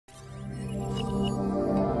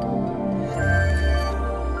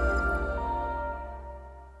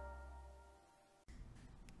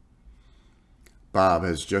Bob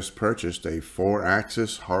has just purchased a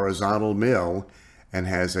 4-axis horizontal mill and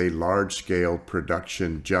has a large-scale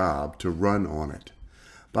production job to run on it.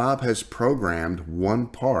 Bob has programmed one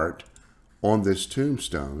part on this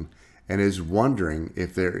tombstone and is wondering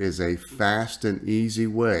if there is a fast and easy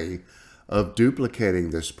way of duplicating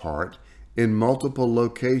this part in multiple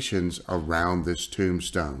locations around this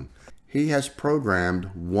tombstone. He has programmed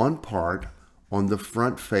one part on the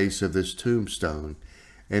front face of this tombstone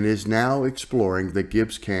and is now exploring the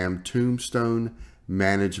GibbsCAM Tombstone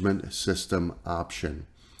Management System option.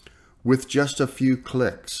 With just a few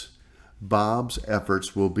clicks, Bob's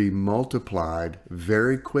efforts will be multiplied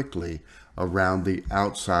very quickly around the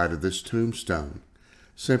outside of this tombstone.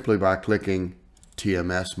 Simply by clicking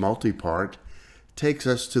TMS Multipart takes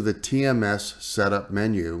us to the TMS Setup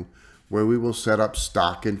menu, where we will set up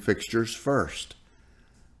stock and fixtures first.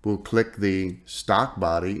 We'll click the stock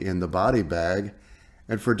body in the body bag,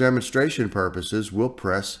 and for demonstration purposes, we'll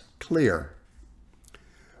press Clear.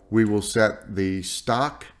 We will set the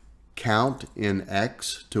stock count in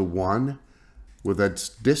X to 1 with a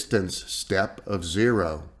distance step of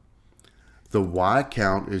 0. The Y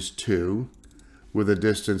count is 2 with a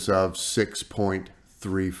distance of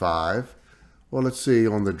 6.35. Well, let's see,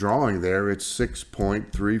 on the drawing there, it's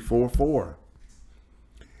 6.344.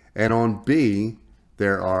 And on B,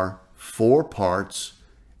 there are 4 parts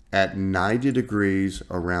at 90 degrees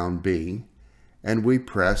around B, and we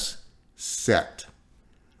press Set.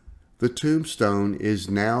 The tombstone is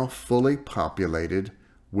now fully populated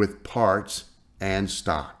with parts and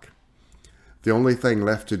stock. The only thing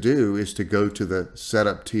left to do is to go to the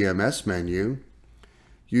Setup TMS menu,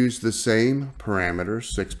 use the same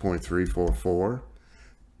parameters, 6.344,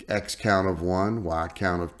 X count of 1, Y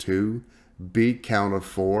count of 2, B count of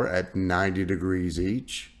 4 at 90 degrees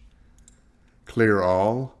each, clear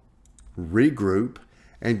all, regroup,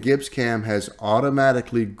 and GibbsCAM has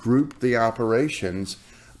automatically grouped the operations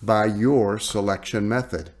by your selection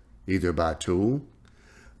method, either by tool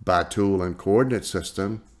and coordinate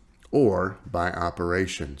system, or by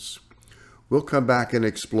operations. We'll come back and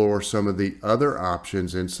explore some of the other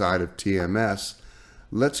options inside of TMS.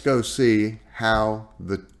 Let's go see how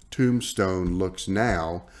the tombstone looks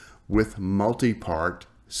now with multi-part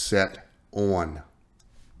set on.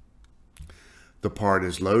 The part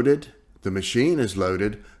is loaded, the machine is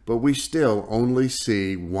loaded, but we still only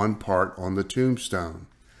see one part on the tombstone.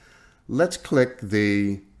 Let's click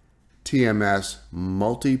the TMS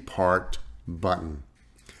multi-part button.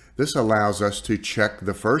 This allows us to check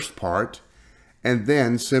the first part and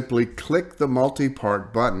then simply click the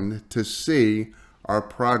multi-part button to see our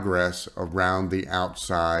progress around the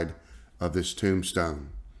outside of this tombstone.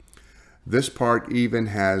 This part even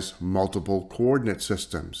has multiple coordinate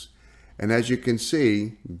systems. And as you can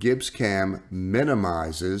see, GibbsCAM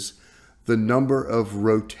minimizes the number of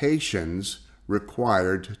rotations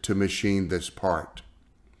required to machine this part.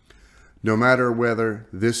 No matter whether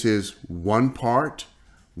this is 1 part,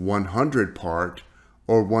 100 part,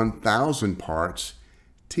 or 1,000 parts,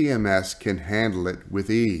 TMS can handle it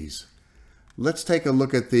with ease. Let's take a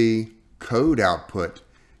look at the code output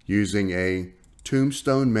using a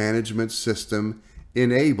Tombstone Management System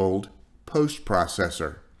enabled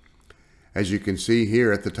post-processor. As you can see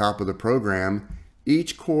here at the top of the program,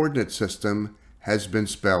 each coordinate system has been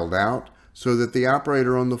spelled out so that the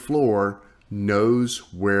operator on the floor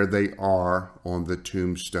knows where they are on the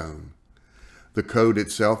tombstone. The code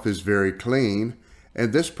itself is very clean,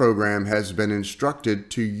 and this program has been instructed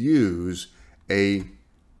to use a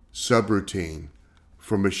subroutine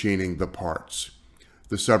for machining the parts.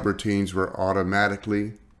 The subroutines were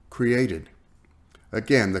automatically created.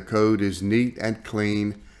 Again, the code is neat and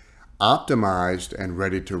clean, optimized and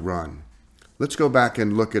ready to run. Let's go back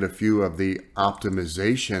and look at a few of the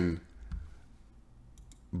optimization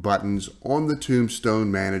buttons on the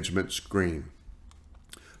Tombstone Management screen.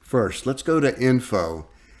 First, let's go to Info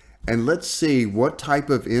and let's see what type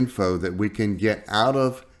of info that we can get out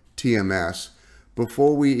of TMS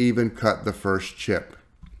before we even cut the first chip.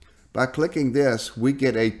 By clicking this, we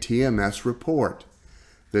get a TMS report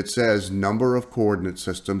that says number of coordinate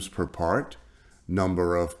systems per part,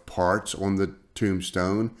 number of parts on the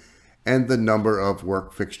tombstone, and the number of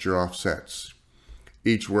work fixture offsets.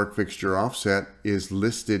 Each work fixture offset is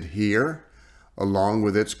listed here along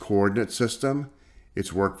with its coordinate system,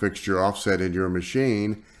 its work fixture offset in your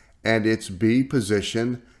machine, and its B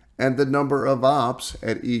position and the number of ops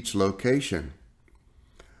at each location.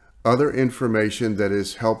 Other information that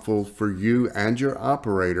is helpful for you and your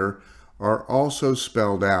operator are also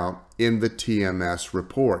spelled out in the TMS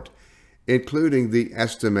report, including the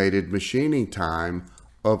estimated machining time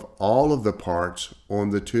of all of the parts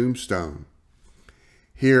on the tombstone.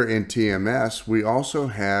 Here in TMS, we also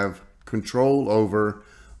have control over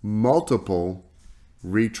multiple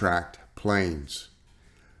retract planes.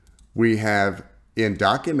 We have in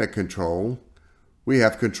document control, we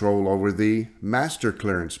have control over the master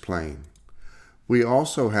clearance plane. We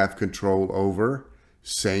also have control over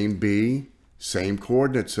same B, same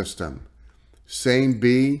coordinate system, same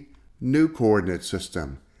B, new coordinate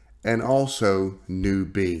system, and also new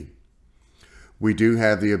B. We do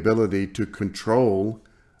have the ability to control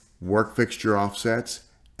work fixture offsets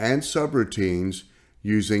and subroutines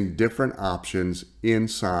using different options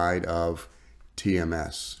inside of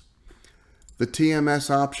TMS. The TMS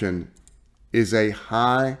option is a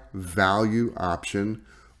high value option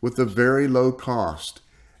with a very low cost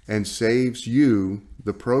and saves you,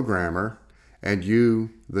 the programmer, and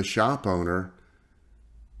you, the shop owner,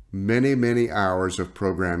 many hours of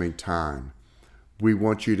programming time. We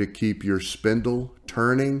want you to keep your spindle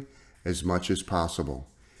turning as much as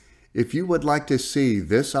possible. If you would like to see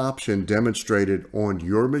this option demonstrated on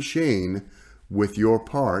your machine with your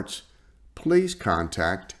parts, please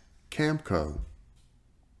contact CAMCO.